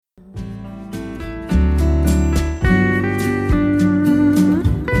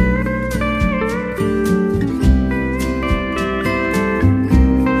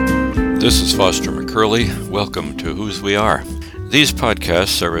This is Foster McCurley. Welcome to Whose We Are. These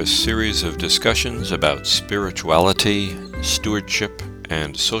podcasts are a series of discussions about spirituality, stewardship,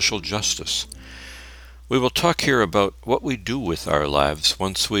 and social justice. We will talk here about what we do with our lives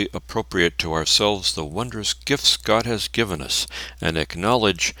once we appropriate to ourselves the wondrous gifts God has given us and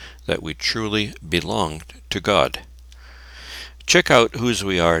acknowledge that we truly belong to God. Check out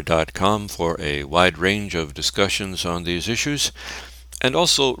whosweare.com for a wide range of discussions on these issues, and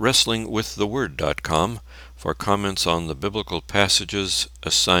also wrestlingwiththeword.com for comments on the biblical passages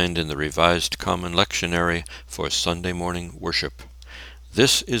assigned in the Revised Common Lectionary for Sunday morning worship.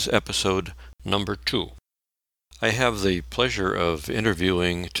 This is episode number 2. I have the pleasure of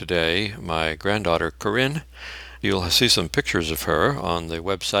interviewing today my granddaughter Corinne. You'll see some pictures of her on the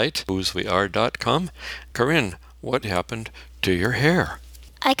website whosweare.com. Corinne, what happened to your hair?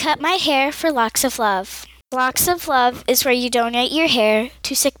 I cut my hair for Locks of Love. Locks of Love is where you donate your hair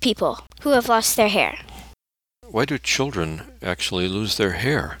to sick people who have lost their hair. Why do children actually lose their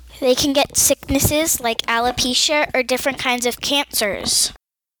hair? They can get sicknesses like alopecia or different kinds of cancers.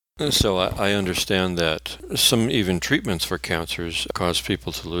 So I understand that some even treatments for cancers cause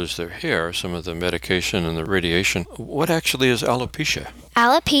people to lose their hair, some of the medication and the radiation. What actually is alopecia?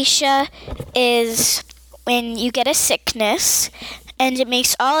 Alopecia is when you get a sickness and it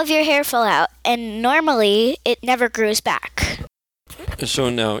makes all of your hair fall out, and normally it never grows back.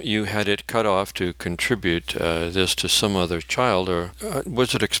 So now you had it cut off to contribute this to some other child, or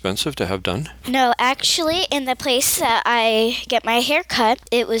was it expensive to have done? No, actually, in the place that I get my hair cut,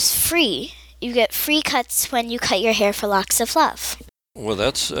 it was free. You get free cuts when you cut your hair for Locks of Love. Well,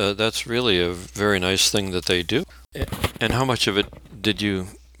 that's really a very nice thing that they do. And how much of it did you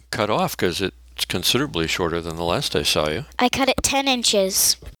cut off? Because it's considerably shorter than the last I saw you. I cut it 10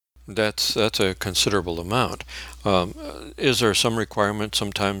 inches. That's a considerable amount. Is there some requirement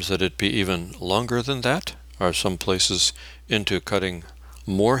sometimes that it be even longer than that? Are some places into cutting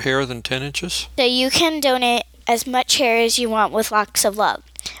more hair than 10 inches? So you can donate as much hair as you want with Locks of Love,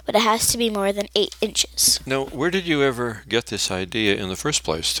 but it has to be more than 8 inches. Now, where did you ever get this idea in the first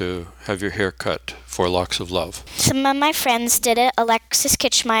place to have your hair cut for Locks of Love? Some of my friends did it, Alexis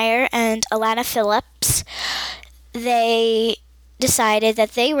Kitschmeyer and Alana Phillips. They decided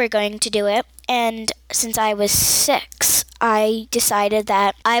that they were going to do it, and since I was 6, I decided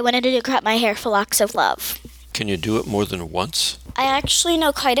that I wanted to cut my hair for Locks of Love. Can you do it more than once? I actually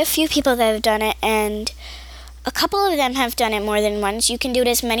know quite a few people that have done it, and a couple of them have done it more than once. You can do it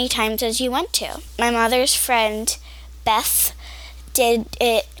as many times as you want to. My mother's friend, Beth, did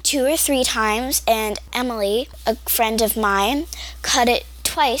it 2 or 3 times, and Emily, a friend of mine, cut it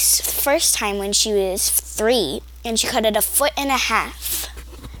twice. The first time when she was 3, and she cut it 1.5 feet.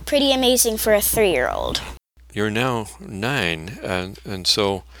 Pretty amazing for a 3-year-old. You're now 9, and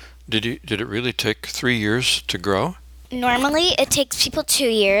so did it really take 3 years to grow? Normally, it takes people 2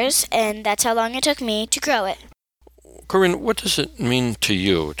 years, and that's how long it took me to grow it. Corinne, what does it mean to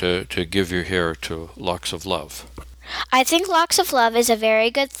you to give your hair to Locks of Love? I think Locks of Love is a very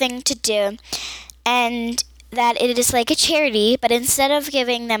good thing to do, and that it is like a charity, but instead of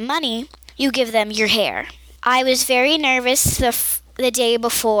giving them money, you give them your hair. I was very nervous the day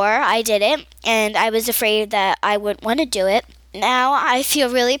before I did it, and I was afraid that I wouldn't want to do it. Now I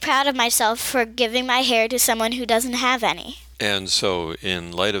feel really proud of myself for giving my hair to someone who doesn't have any. And so,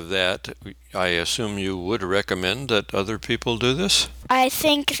 in light of that, I assume you would recommend that other people do this? I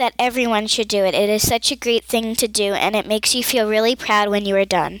think that everyone should do it. It is such a great thing to do, and it makes you feel really proud when you are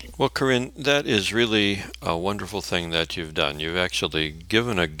done. Well, Corinne, that is really a wonderful thing that you've done. You've actually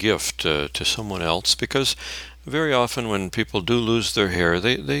given a gift to someone else, because very often when people do lose their hair,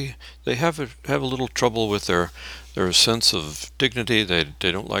 they have a little trouble with their sense of dignity. They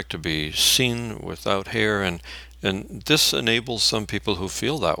don't like to be seen without hair, and this enables some people who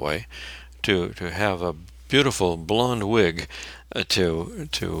feel that way to have a beautiful blonde wig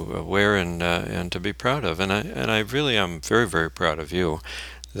to wear and to be proud of. And I really am very, very proud of you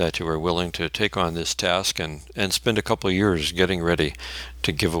that you were willing to take on this task and spend a couple of years getting ready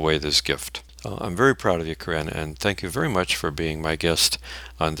to give away this gift. I'm very proud of you, Corinne, and thank you very much for being my guest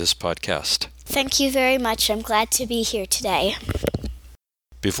on this podcast. Thank you very much. I'm glad to be here today.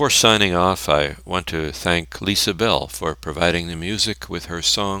 Before signing off, I want to thank Lisa Bell for providing the music with her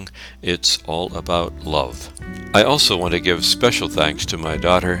song, It's All About Love. I also want to give special thanks to my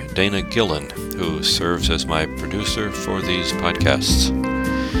daughter, Dana Gillen, who serves as my producer for these podcasts.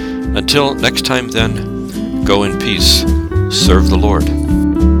 Until next time then, go in peace, serve the Lord.